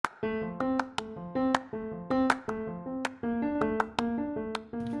In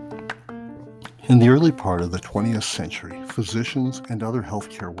the early part of the 20th century, physicians and other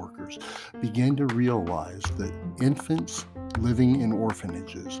healthcare workers began to realize that infants living in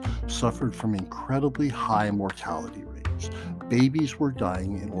orphanages suffered from incredibly high mortality rates. Babies were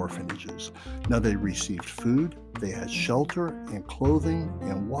dying in orphanages. Now they received food, they had shelter and clothing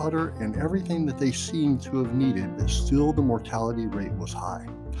and water and everything that they seemed to have needed, but still the mortality rate was high.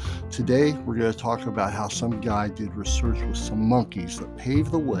 Today, we're going to talk about how some guy did research with some monkeys that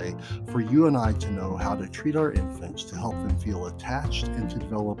paved the way for you and I to know how to treat our infants to help them feel attached and to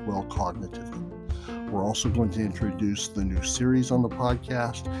develop well cognitively. We're also going to introduce the new series on the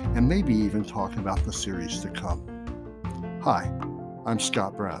podcast and maybe even talk about the series to come. Hi, I'm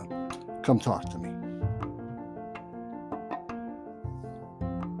Scott Brown. Come talk to me.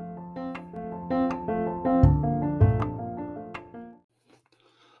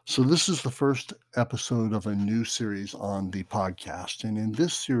 So this is the first episode of a new series on the podcast. And in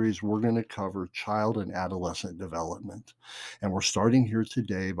this series, we're going to cover child and adolescent development. And we're starting here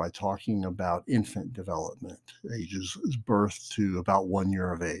today by talking about infant development, ages birth to about 1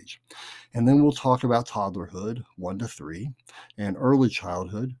 year of age. And then we'll talk about toddlerhood, 1 to 3, and early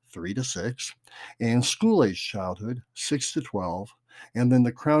childhood, 3 to 6, and school-age childhood, 6 to 12, and then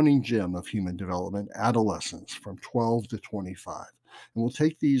the crowning gem of human development, adolescence, from 12 to 25. And we'll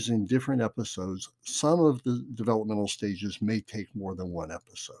take these in different episodes. Some of the developmental stages may take more than one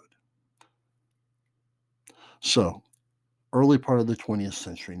episode. So, early part of the 20th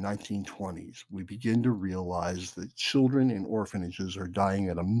century, 1920s, we begin to realize that children in orphanages are dying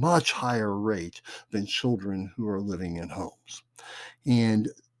at a much higher rate than children who are living in homes. And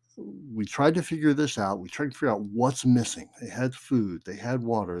we tried to figure this out. We tried to figure out what's missing. They had food, they had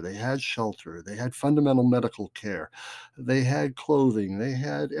water, they had shelter, they had fundamental medical care, they had clothing, they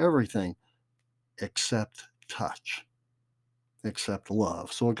had everything except touch, except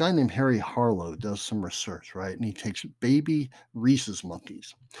love. So a guy named Harry Harlow does some research, right? And he takes baby rhesus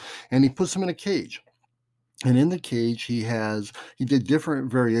monkeys and he puts them in a cage. And in the cage, he did different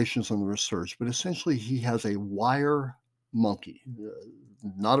variations on the research, but essentially he has a wire monkey,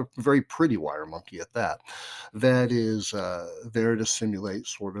 not a very pretty wire monkey at that, that is there to simulate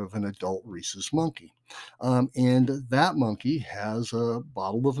sort of an adult rhesus monkey. And that monkey has a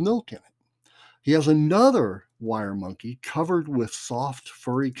bottle of milk in it. He has another wire monkey covered with soft,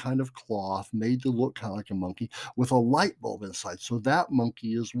 furry kind of cloth made to look kind of like a monkey with a light bulb inside. So that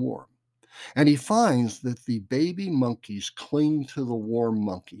monkey is warm. And he finds that the baby monkeys cling to the warm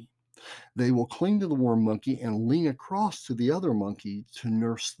monkey. They will cling to the warm monkey and lean across to the other monkey to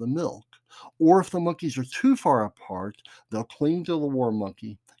nurse the milk. Or if the monkeys are too far apart, they'll cling to the warm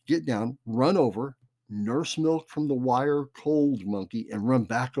monkey, get down, run over, nurse milk from the wire cold monkey, and run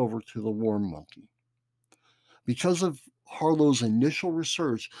back over to the warm monkey. Because of Harlow's initial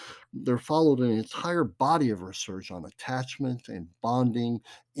research, there followed an entire body of research on attachment and bonding,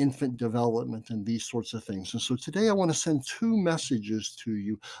 infant development, and these sorts of things. And so today I want to send two messages to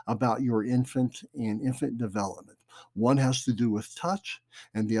you about your infant and infant development. One has to do with touch,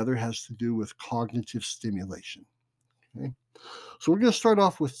 and the other has to do with cognitive stimulation. Okay? So we're going to start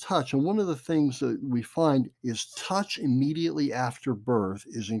off with touch. And one of the things that we find is touch immediately after birth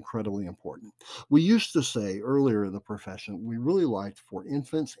is incredibly important. We used to say earlier in the profession, we really liked for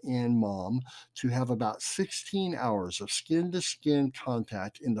infants and mom to have about 16 hours of skin-to-skin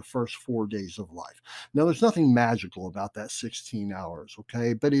contact in the first 4 days of life. Now, there's nothing magical about that 16 hours,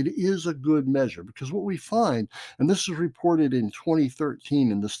 okay? But it is a good measure because what we find, and this is reported in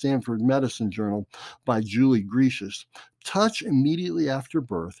 2013 in the Stanford Medicine journal by Julie Greicius, touch immediately after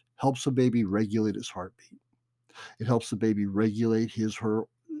birth helps a baby regulate its heartbeat. It helps the baby regulate his, her,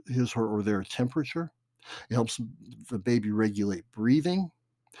 or their temperature. It helps the baby regulate breathing,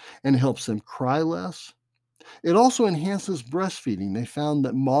 and it helps them cry less. It also enhances breastfeeding. They found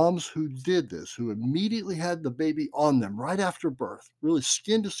that moms who did this, who immediately had the baby on them right after birth, really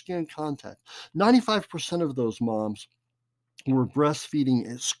skin-to-skin contact, 95% of those moms were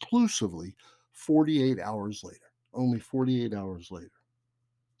breastfeeding exclusively 48 hours later. Only 48 hours later.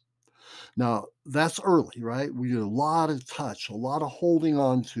 Now, that's early, right? We do a lot of touch, a lot of holding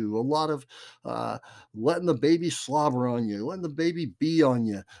on to, a lot of letting the baby slobber on you, letting the baby be on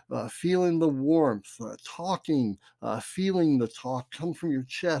you, feeling the warmth, talking, feeling the talk come from your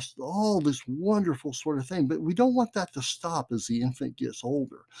chest, all this wonderful sort of thing. But we don't want that to stop as the infant gets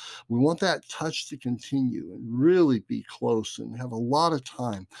older. We want that touch to continue and really be close and have a lot of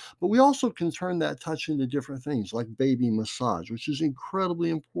time. But we also can turn that touch into different things like baby massage, which is incredibly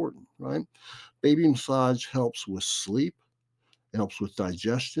important, right? Baby massage helps with sleep. It helps with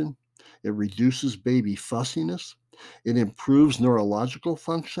digestion. It reduces baby fussiness. It improves neurological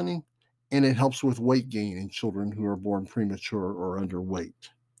functioning. And it helps with weight gain in children who are born premature or underweight.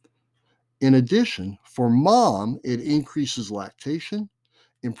 In addition, for mom, it increases lactation,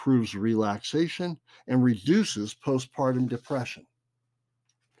 improves relaxation, and reduces postpartum depression.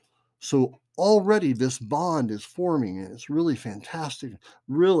 So already this bond is forming and it's really fantastic,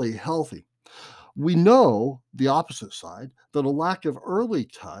 really healthy. We know the opposite side that a lack of early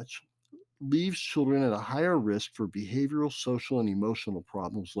touch leaves children at a higher risk for behavioral, social, and emotional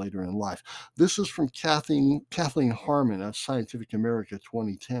problems later in life. This is from Kathleen Harmon at Scientific America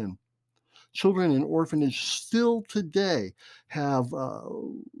 2010. Children in orphanage still today have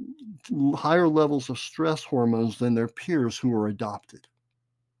higher levels of stress hormones than their peers who are adopted.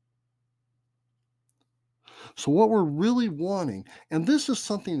 So what we're really wanting, and this is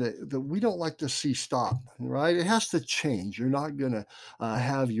something that we don't like to see stop, right? It has to change. You're not going to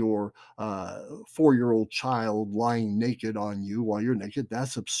have your 4-year-old child lying naked on you while you're naked.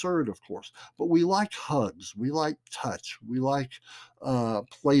 That's absurd, of course. But we like hugs. We like touch. We like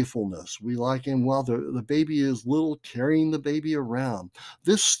playfulness. We like, and while the baby is little, carrying the baby around.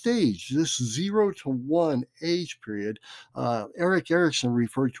 This stage, this 0 to 1 age period, Eric Erickson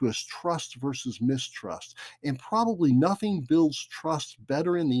referred to as trust versus mistrust. And probably nothing builds trust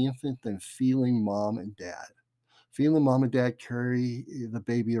better in the infant than feeling mom and dad. Feeling mom and dad carry the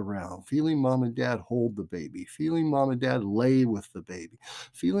baby around, feeling mom and dad hold the baby, feeling mom and dad lay with the baby,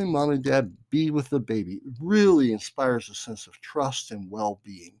 feeling mom and dad be with the baby really inspires a sense of trust and well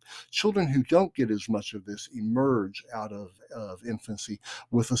being. Children who don't get as much of this emerge out of infancy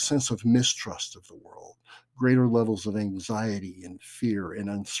with a sense of mistrust of the world, greater levels of anxiety and fear and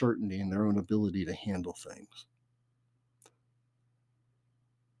uncertainty in their own ability to handle things.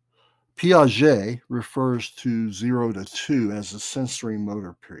 Piaget refers to 0 to 2 as the sensory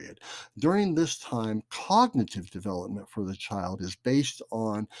motor period. During this time, cognitive development for the child is based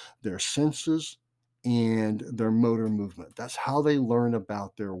on their senses and their motor movement. That's how they learn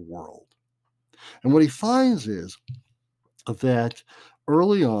about their world. And what he finds is that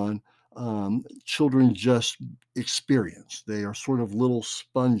early on, children just experience. They are sort of little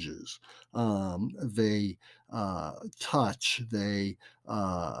sponges. They touch, they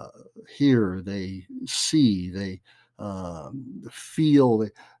uh, hear, they see, they feel, they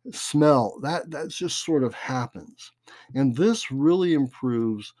smell. That just sort of happens, and this really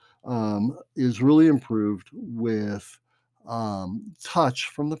improves. Is really improved with touch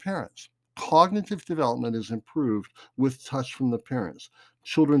from the parents. Cognitive development is improved with touch from the parents.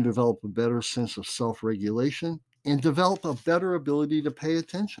 Children develop a better sense of self regulation and develop a better ability to pay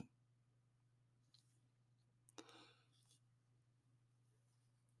attention.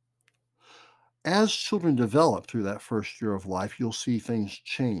 As children develop through that first year of life, you'll see things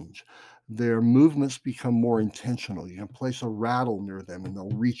change. Their movements become more intentional. You can place a rattle near them and they'll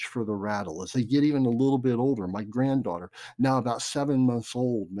reach for the rattle. As they get even a little bit older, my granddaughter, now about 7 months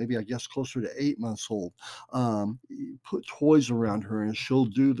old, maybe I guess closer to 8 months old, you put toys around her and she'll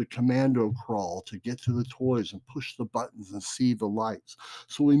do the commando crawl to get to the toys and push the buttons and see the lights.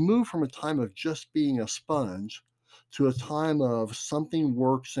 So we move from a time of just being a sponge to a time of something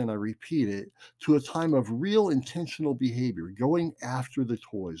works and I repeat it, to a time of real intentional behavior, going after the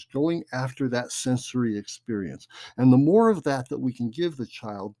toys, going after that sensory experience. And the more of that that we can give the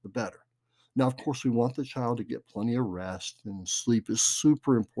child, the better. Now, of course, we want the child to get plenty of rest, and sleep is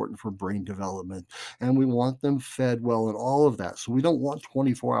super important for brain development. And we want them fed well and all of that. So we don't want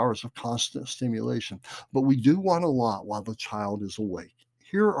 24 hours of constant stimulation, but we do want a lot while the child is awake.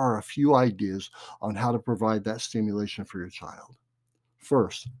 Here are a few ideas on how to provide that stimulation for your child.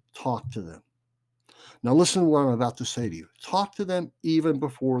 First, talk to them. Now, listen to what I'm about to say to you. Talk to them even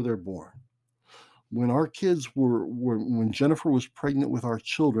before they're born. When our kids when Jennifer was pregnant with our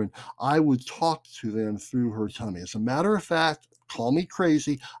children, I would talk to them through her tummy. As a matter of fact, call me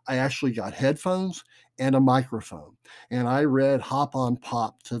crazy, I actually got headphones and a microphone, and I read Hop on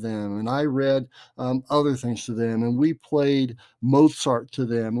Pop to them, and I read other things to them, and we played Mozart to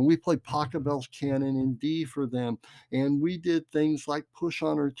them, and we played Pachelbel's Canon in D for them, and we did things like push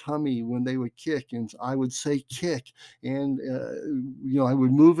on her tummy when they would kick, and I would say kick, and I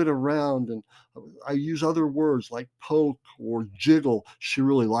would move it around, and I use other words like poke or jiggle. She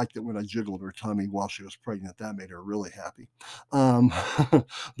really liked it when I jiggled her tummy while she was pregnant. That made her really happy. Um,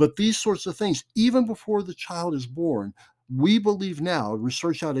 but these sorts of things, even before the child is born, we believe now,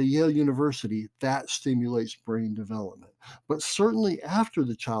 research out of Yale University, that stimulates brain development. But certainly after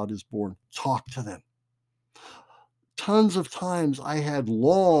the child is born, talk to them. Tons of times I had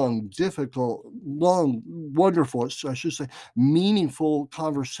wonderful, I should say, meaningful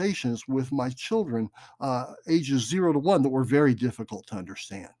conversations with my children, ages 0 to 1, that were very difficult to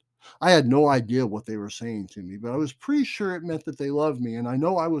understand. I had no idea what they were saying to me, but I was pretty sure it meant that they loved me, and I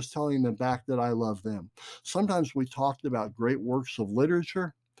know I was telling them back that I love them. Sometimes we talked about great works of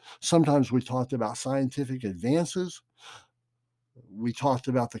literature. Sometimes we talked about scientific advances. We talked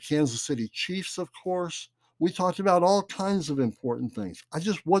about the Kansas City Chiefs, of course. We talked about all kinds of important things. I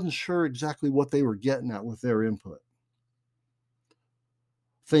just wasn't sure exactly what they were getting at with their input.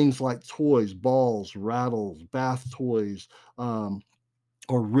 Things like toys, balls, rattles, bath toys, are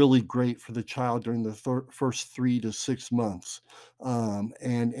really great for the child during the first 3 to 6 months.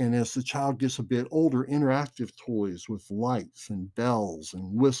 And as the child gets a bit older, interactive toys with lights and bells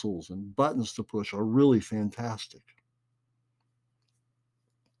and whistles and buttons to push are really fantastic.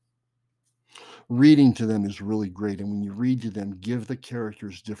 Reading to them is really great. And when you read to them, give the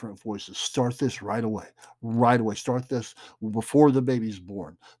characters different voices. Start this right away. Right away. Start this before the baby's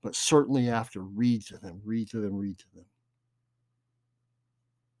born, but certainly after. Read to them, read to them, read to them.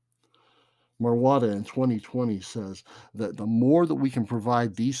 Maruwada in 2020 says that the more that we can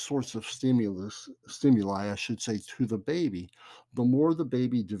provide these sorts of stimuli, I should say, to the baby, the more the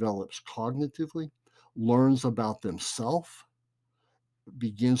baby develops cognitively, learns about themselves,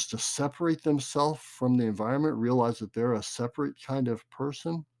 begins to separate themselves from the environment, realize that they're a separate kind of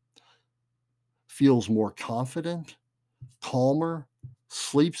person, feels more confident, calmer,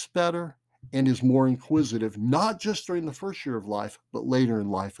 sleeps better, and is more inquisitive, not just during the first year of life, but later in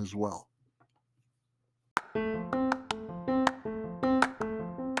life as well.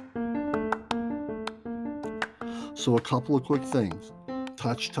 So a couple of quick things.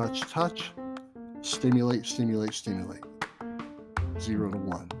 Touch, touch, touch. Stimulate, stimulate, stimulate. 0 to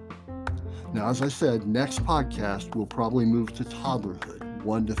 1. Now, as I said, next podcast, we'll probably move to toddlerhood,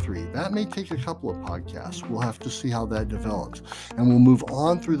 1 to 3. That may take a couple of podcasts. We'll have to see how that develops. And we'll move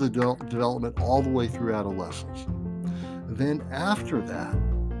on through the development all the way through adolescence. Then after that,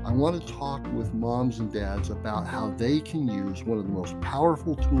 I want to talk with moms and dads about how they can use one of the most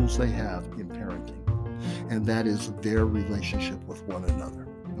powerful tools they have in parenting, and that is their relationship with one another.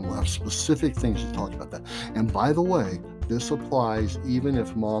 And we'll have specific things to talk about that. And by the way, this applies even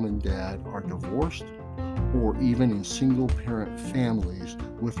if mom and dad are divorced or even in single parent families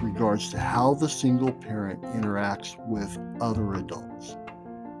with regards to how the single parent interacts with other adults.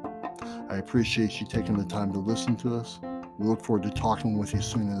 I appreciate you taking the time to listen to us. We look forward to talking with you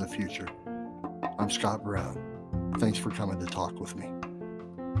soon in the future. I'm Scott Brown. Thanks for coming to talk with me.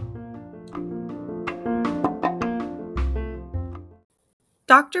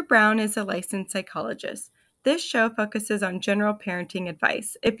 Dr. Brown is a licensed psychologist. This show focuses on general parenting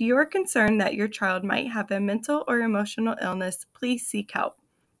advice. If you are concerned that your child might have a mental or emotional illness, please seek help.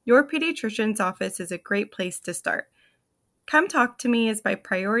 Your pediatrician's office is a great place to start. Come Talk to Me is by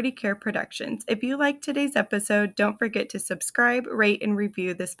Priority Care Productions. If you like today's episode, don't forget to subscribe, rate, and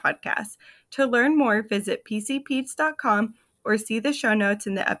review this podcast. To learn more, visit pcpeds.com or see the show notes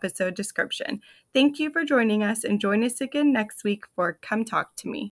in the episode description. Thank you for joining us, and join us again next week for Come Talk to Me.